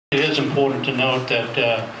It is important to note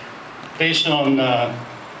that based on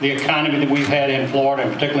the economy that we've had in Florida,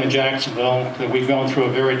 and particularly in Jacksonville, that we've gone through a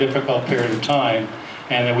very difficult period of time,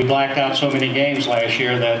 and that we blacked out so many games last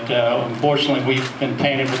year that unfortunately we've been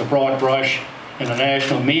painted with a broad brush in the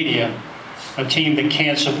national media, a team that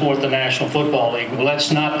can't support the National Football League. Well,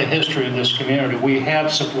 that's not the history of this community. We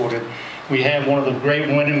have supported. We have one of the great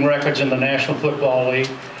winning records in the National Football League,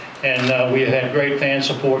 and we have had great fan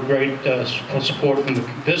support, great support from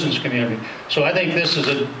the business community. So I think this is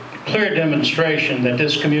a clear demonstration that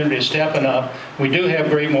this community is stepping up. We do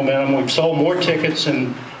have great momentum. We've sold more tickets,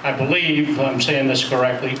 and I believe, I'm saying this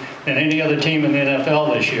correctly, than any other team in the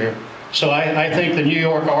NFL this year. So I think the New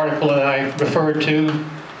York article that I referred to,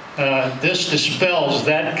 this dispels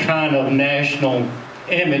that kind of national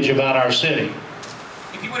image about our city.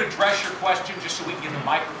 If you would address your question just so we can get the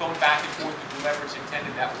microphone back and forth to whoever's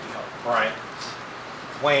intended, that would be helpful. All right.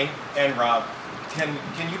 Wayne and Rob, can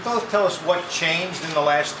you both tell us what changed in the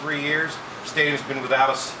last 3 years? The stadium's been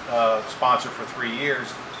without a sponsor for 3 years.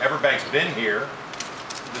 EverBank's been here.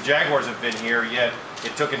 The Jaguars have been here, yet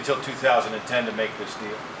it took until 2010 to make this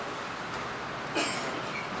deal.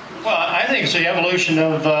 Well, I think it's the evolution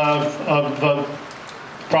of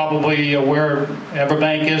probably where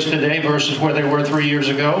EverBank is today versus where they were 3 years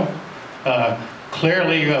ago.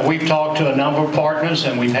 Clearly, we've talked to a number of partners,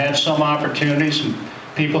 and we've had some opportunities, some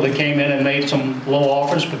people that came in and made some low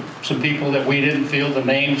offers, but some people that we didn't feel the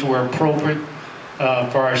names were appropriate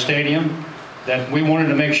for our stadium, that we wanted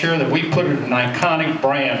to make sure that we put an iconic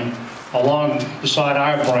brand along beside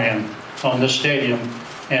our brand on this stadium,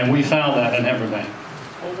 and we found that in EverBank.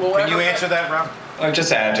 Can you answer that, Rob? I'll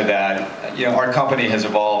just add to that. You know, our company has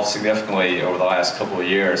evolved significantly over the last couple of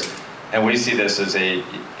years, and we see this as a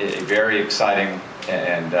very exciting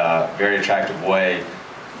and very attractive way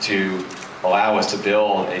to allow us to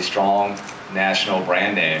build a strong national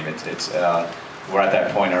brand name. We're at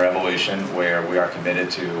that point in our evolution where we are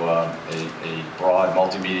committed to a broad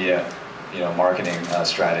multimedia, marketing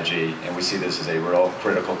strategy, and we see this as a real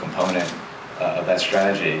critical component of that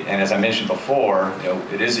strategy. And as I mentioned before,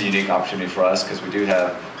 it is a unique opportunity for us because we do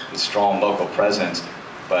have this strong local presence,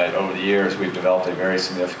 but over the years we've developed a very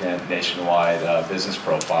significant nationwide business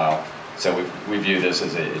profile. So we view this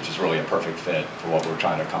as just really a perfect fit for what we're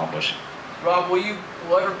trying to accomplish. Rob, will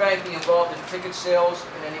EverBank be involved in ticket sales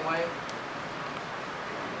in any way?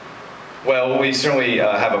 Well, we certainly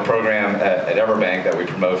have a program at EverBank that we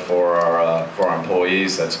promote for our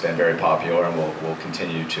employees that's been very popular, and we'll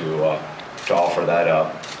continue to offer that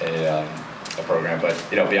up, a program. But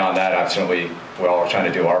beyond that, we're all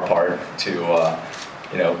trying to do our part to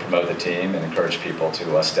promote the team and encourage people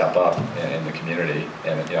to step up in the community.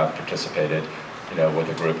 And I've participated with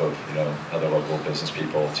a group of other local business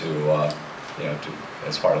people to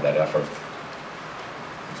as part of that effort.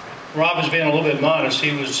 Rob is being a little bit modest.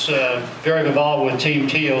 He was very involved with Team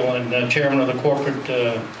Teal and chairman of the corporate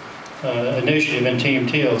initiative in Team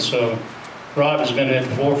Teal. So Rob has been at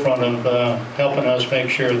the forefront of helping us make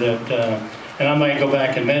sure that, and I might go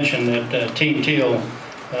back and mention that Team Teal,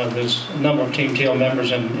 there's a number of Team Teal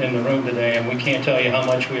members in the room today, and we can't tell you how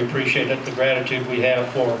much we appreciate it, the gratitude we have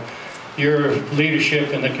for your leadership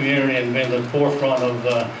in the community and being at the forefront of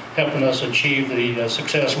helping us achieve the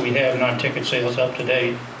success we have in our ticket sales up to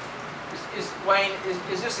date. Wayne,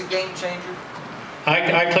 is this a game changer?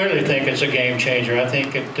 I clearly think it's a game changer. I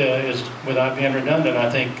think it is, without being redundant,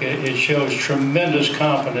 I think it shows tremendous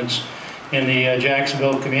confidence in the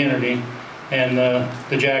Jacksonville community and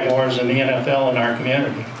the Jaguars and the NFL in our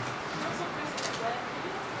community.